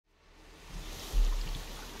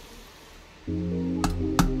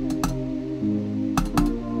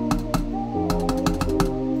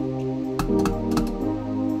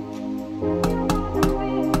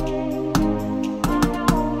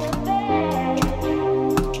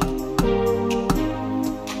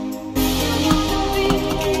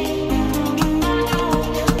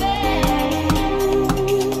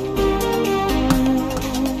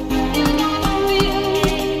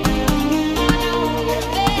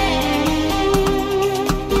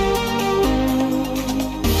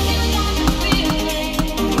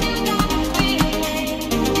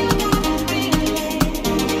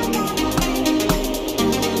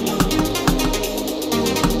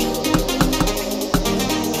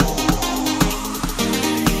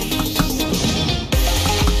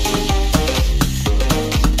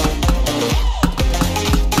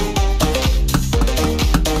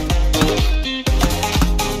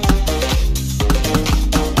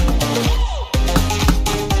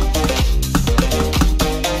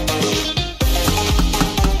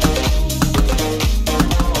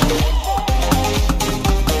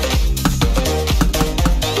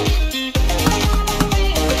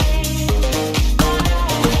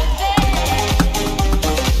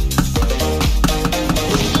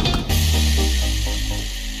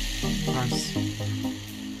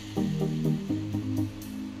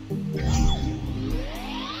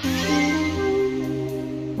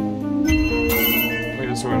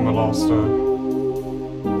So in my last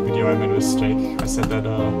video I made a mistake. I said that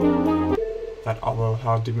that other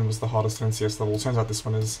hard demon was the hardest NCS level. Turns out this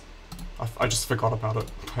one is. I just forgot about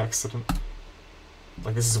it by accident.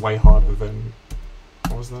 Like, this is way harder than...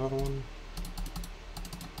 What was that other one?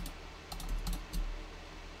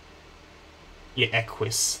 Yeah,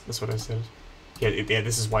 Equus. That's what I said. Yeah, yeah,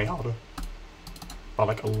 this is way harder. By,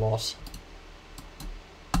 like, a lot.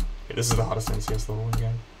 Yeah, this is the hardest NCS level in the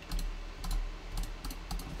game.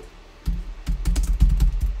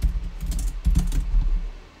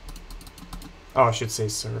 Oh, I should say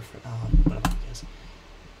Surf. But no one cares.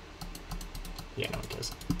 Yeah, no one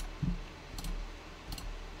cares.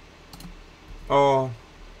 Oh.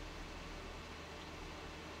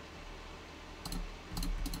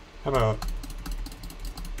 How about